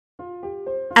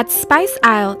At Spice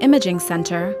Isle Imaging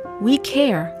Center, we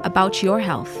care about your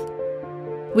health.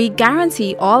 We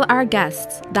guarantee all our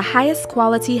guests the highest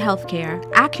quality healthcare,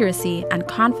 accuracy, and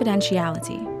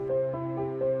confidentiality.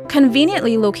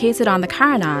 Conveniently located on the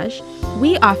Carnage,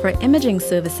 we offer imaging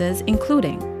services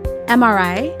including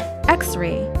MRI,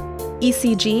 X-ray,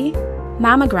 ECG,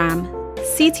 mammogram,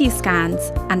 CT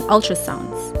scans, and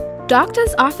ultrasounds.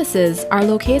 Doctors' offices are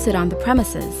located on the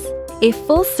premises. A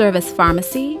full-service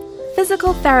pharmacy,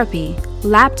 physical therapy,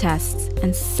 lab tests,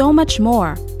 and so much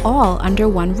more, all under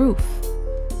one roof.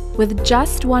 With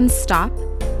just one stop,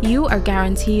 you are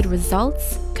guaranteed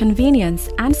results, convenience,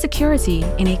 and security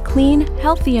in a clean,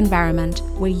 healthy environment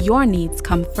where your needs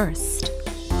come first.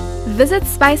 Visit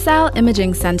Spice Isle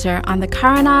Imaging Center on the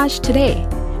Carnage today,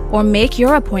 or make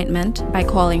your appointment by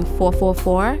calling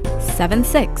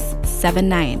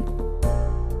 444-7679.